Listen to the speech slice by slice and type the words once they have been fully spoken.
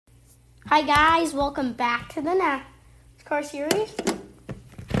Hi guys, welcome back to the NASCAR series,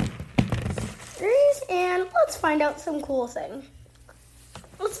 and let's find out some cool things.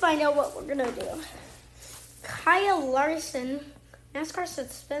 Let's find out what we're gonna do. Kyle Larson, NASCAR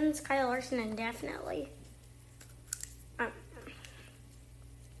suspends Kyle Larson indefinitely.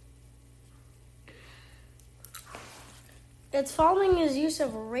 It's following his use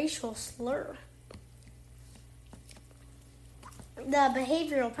of a racial slur. The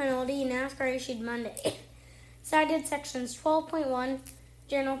behavioral penalty NASCAR issued Monday cited sections 12.1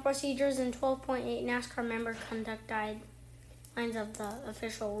 general procedures and 12.8 NASCAR member conduct guidelines of the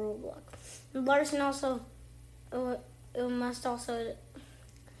official rulebook. Larson also must also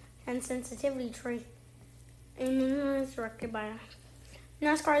and sensitivity training is directed by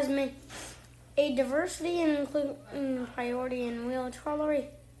NASCAR has made a diversity and inclusion priority and will tolerate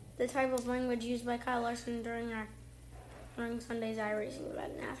the type of language used by Kyle Larson during Sunday's iracing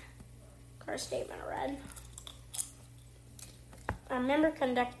event. NASCAR statement read, our member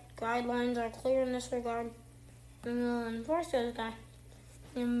conduct guidelines are clear in this regard and will enforce those guidelines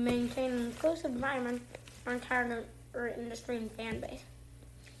and maintain an inclusive environment for our entire industry and fan base.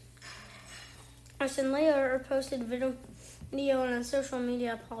 Larson later posted video on a social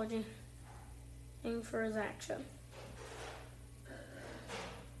media apology for his action.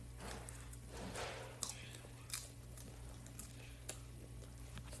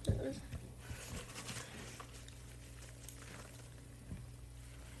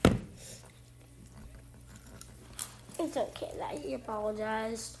 It's okay that he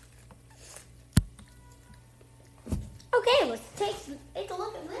apologized. Okay, let's take a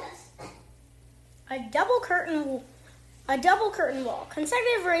look at this. A double curtain wall.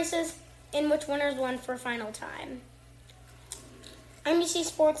 Consecutive races in which winners won for final time. NBC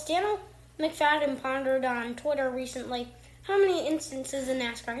Sports Daniel McFadden pondered on Twitter recently, how many instances in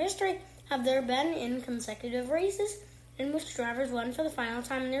NASCAR history have there been in consecutive races in which drivers won for the final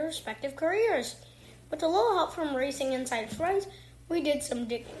time in their respective careers? With a little help from Racing Inside's friends, we did some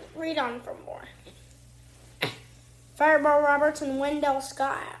digging. Read on for more. Fireball Roberts and Wendell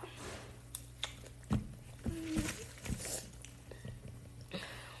Scott.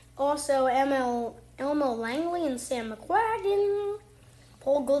 Also, Elmo Langley and Sam McQuaggan.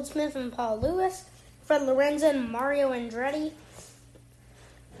 Paul Goldsmith and Paul Lewis. Fred Lorenzo and Mario Andretti.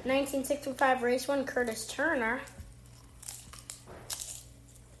 1965 race one, Curtis Turner.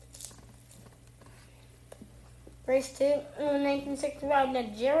 Race 2, 1965,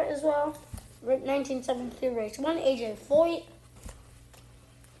 Ned Jarrett as well. 1972, race 1, AJ Foyt.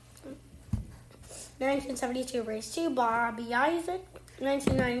 1972, race 2, Bobby Isaac.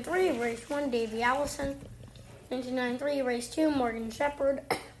 1993, race 1, Davey Allison. 1993, race 2, Morgan Shepherd.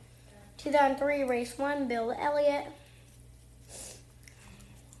 2003, race 1, Bill Elliott.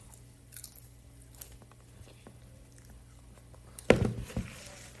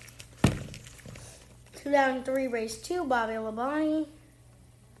 2003, race 2, Bobby Labonte.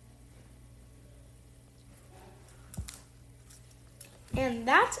 And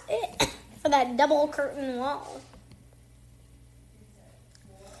that's it for that double curtain wall.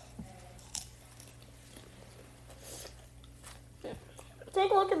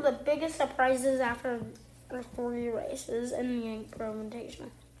 Take a look at the biggest surprises after the 3 races in the Yank Pro Invitational.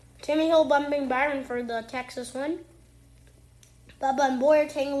 Timmy Hill bumping Byron for the Texas win. Bubba and Boyer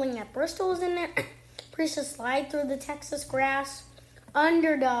tangling at Bristol is in there. Priest slide through the Texas grass.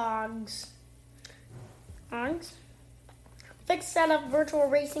 Underdogs. Fixed setup virtual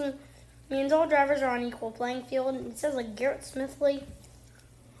racing means all drivers are on equal playing field. It says like Garrett Smithley.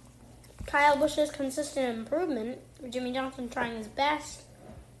 Kyle Busch's consistent improvement. Jimmy Johnson trying his best.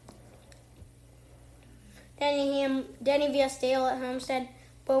 Denny Viasdale at Homestead.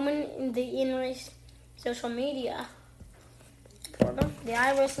 Bowman in the in-race social media portal. The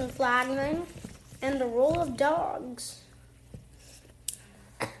iracing flagman. And the roll of dogs.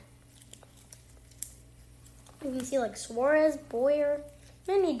 You can see like Suarez, Boyer,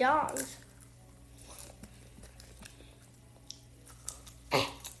 many dogs.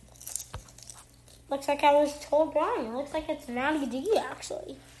 Looks like I was told wrong. It looks like it's Natty D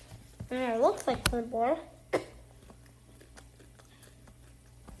actually. And it looks like Clint Boyer.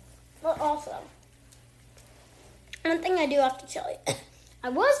 But also, one thing I do have to tell you. I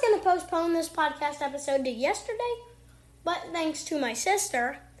was going to postpone this podcast episode to yesterday, but thanks to my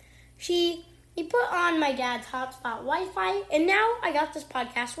sister, he put on my dad's hotspot Wi-Fi, and now I got this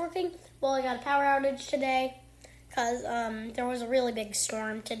podcast working. Well, I got a power outage today because there was a really big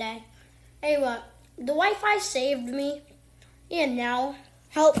storm today. Anyway, the Wi-Fi saved me and now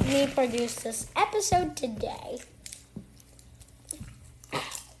helped me produce this episode today.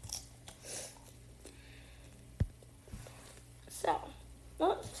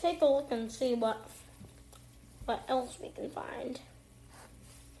 take a look and see what else we can find.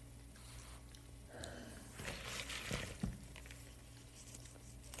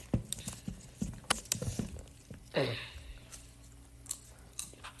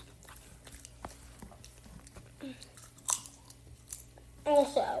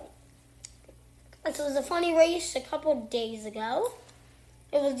 Also, this was a funny race a couple days ago.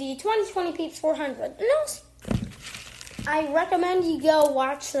 It was the 2020 Peeps 400. I recommend you go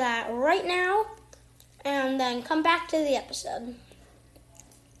watch that right now and then come back to the episode.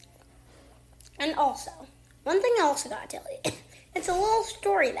 And also, one thing I also got to tell you. It's a little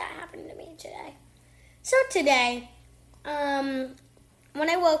story that happened to me today. So today, when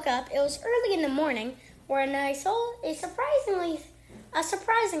I woke up, it was early in the morning when I saw a surprising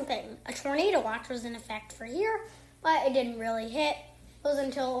thing. A tornado watch was in effect for here, but it didn't really hit. It was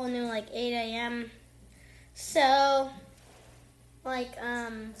until only like 8 a.m. So, I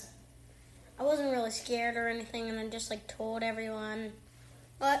wasn't really scared or anything, and I just told everyone.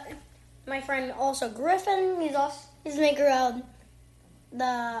 But my friend also Griffin, he's the maker of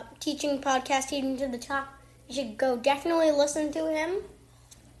the teaching podcast, Teaching to the Top. You should go definitely listen to him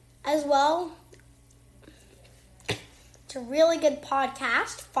as well. It's a really good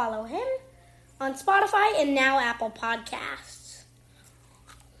podcast. Follow him on Spotify and now Apple Podcasts.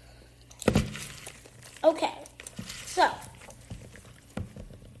 Okay, so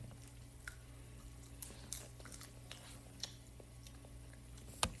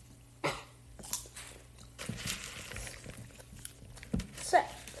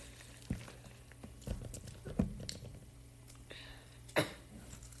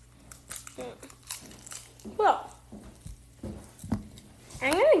well,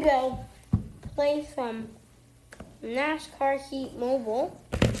 I'm going to go play some NASCAR Heat Mobile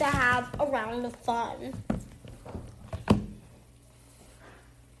to have a round of fun.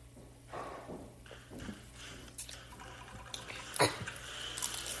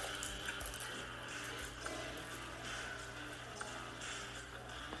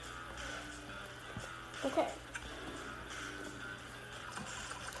 Okay.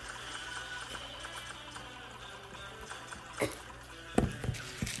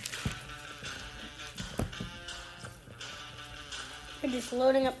 We're just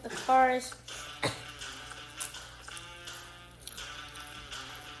loading up the cars.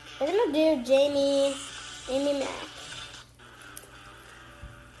 We're gonna do Amy Mack.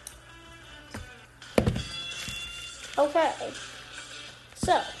 Okay.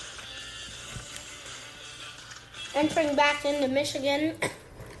 So, entering back into Michigan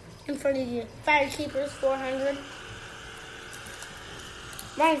and for the Firekeepers 400.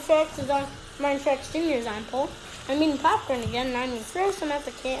 Mine Sharks Jr.'s on pole. I'm eating popcorn again, and I'm going to throw some at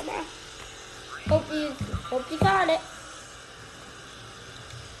the camera. Hope you got it.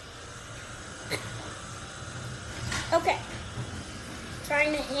 Okay.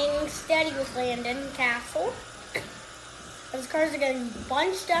 Trying to hang steady with Landon Castle. Those cars are getting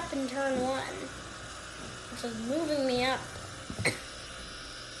bunched up in turn one, which is moving me up.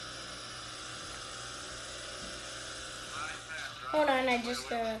 Hold on, I just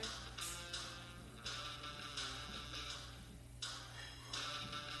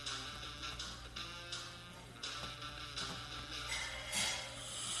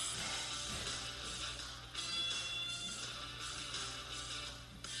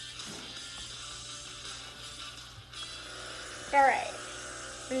Alright.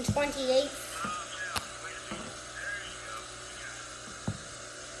 In 28th.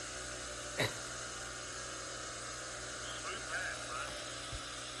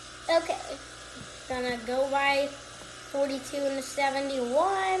 Okay. Gonna go by 42 in the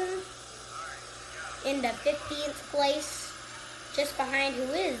 71. In the 15th place. Just behind who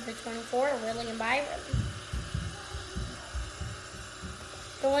is the 24, William Byron.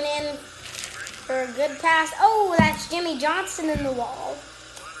 Going in for a good pass. Oh, that's Jimmy Johnson in the wall.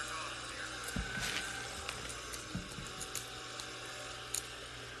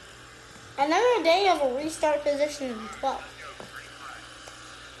 Another day of a restart position in 12th.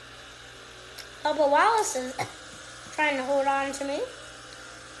 Bubba Wallace is trying to hold on to me.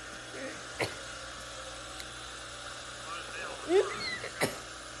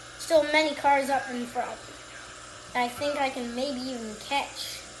 Still many cars up in front. I think I can maybe even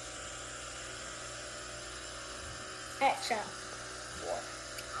catch. Up.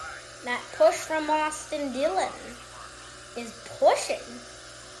 That push from Austin Dillon is pushing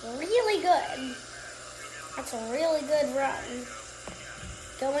really good. That's a really good run.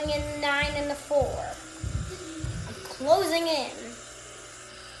 Going in 9 and the 4. I'm closing in.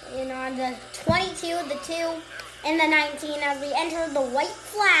 On the 22, the 2, in the 19 as we enter the white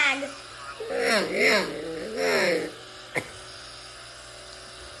flag.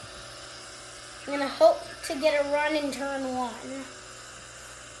 I'm going to hope to get a run in turn 1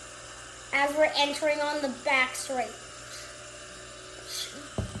 as we're entering on the back straight.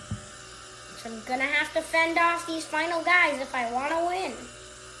 So I'm going to have to fend off these final guys if I want to win.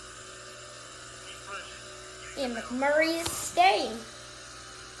 And McMurray is staying.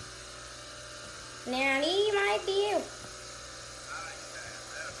 Nanny might be you.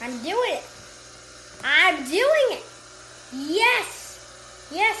 I'm doing it. I'm doing it. Yes.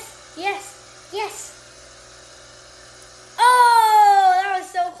 Yes. Yes. Yes. Oh, that was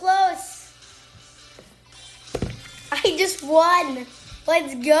so close. I just won.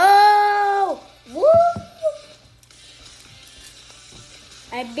 Let's go. Woo.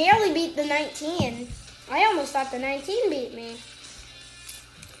 I barely beat the 19. I almost thought the 19 beat me.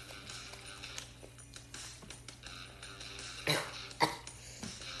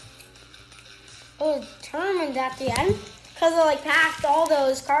 I was determined at the end because I passed all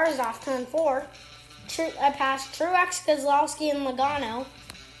those cars off turn 4. I passed Truex, Kozlowski, and Logano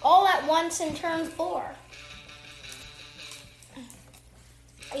all at once in turn 4.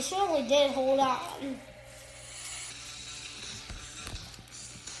 I surely did hold on.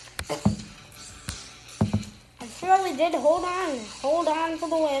 I surely did hold on for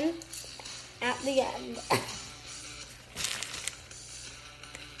the win at the end.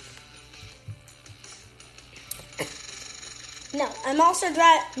 No, I'm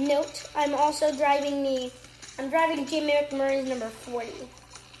driving Jamie McMurray's number 40.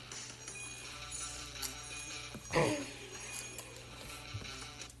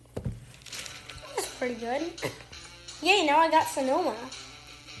 That's pretty good. Yeah, now I got Sonoma.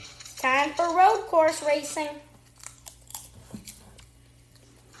 Time for road course racing.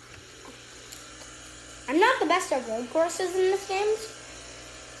 I'm not the best at road courses in this game.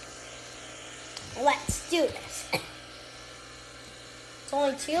 Let's do this. It's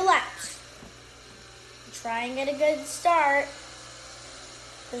only 2 laps. Try and get a good start.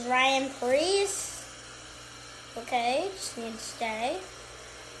 There's Ryan Preece. Okay, just need to stay.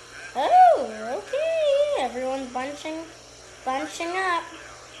 Oh, okay. Everyone's bunching up.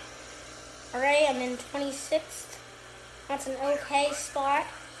 Alright, I'm in 26th. That's an okay spot.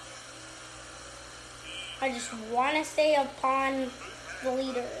 I just want to stay upon the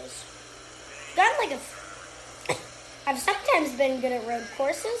leaders. I've sometimes been good at road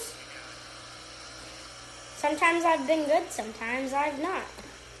courses. Sometimes I've been good, sometimes I've not.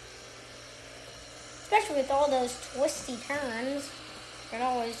 Especially with all those twisty turns. It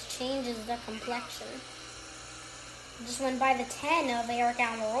always changes the complexion. Just went by the 10 of Eric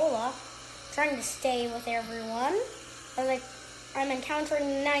Almirola, trying to stay with everyone. I'm encountering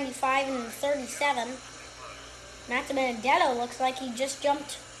the 95 and the 37. Matt Benedetto looks like he just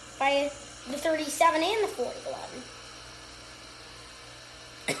jumped by the 37 and the 41.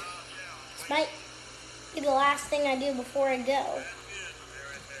 This might be the last thing I do before I go.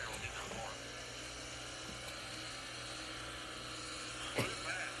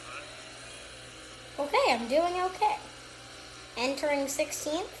 Okay, I'm doing okay. Entering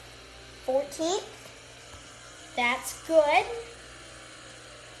 16th, 14th. That's good.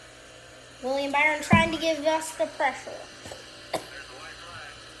 William Byron trying to give us the pressure.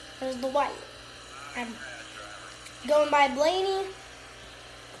 There's the white. I'm going by Blaney.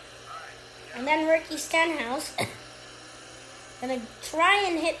 And then Ricky Stenhouse. Gonna try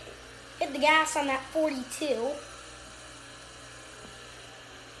and hit the gas on that 42.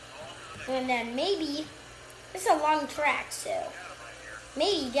 And then maybe, this is a long track, so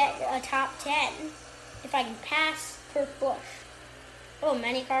maybe get a top 10 if I can pass Kurt Busch. Oh,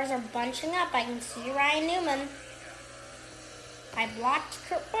 many cars are bunching up. I can see Ryan Newman. I blocked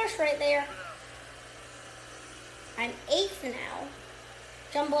Kurt Busch right there. I'm 8th now.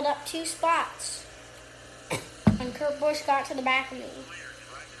 Jumbled up 2 spots. And Kurt Busch got to the back of me.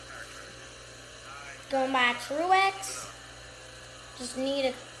 Going by Truex. Just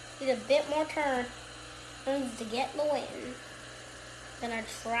need a bit more turns to get the win. Gonna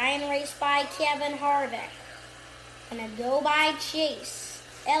try and race by Kevin Harvick. Gonna go by Chase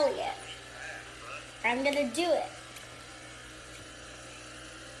Elliott. I'm gonna do it.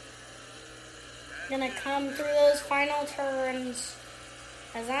 Gonna come through those final turns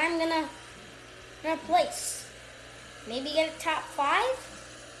as I'm gonna place. Maybe get a top 5.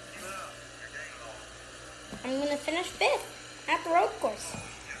 I'm gonna finish 5th at the road course.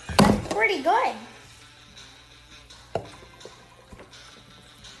 That's pretty good.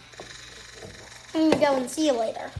 I'm gonna go and see you later.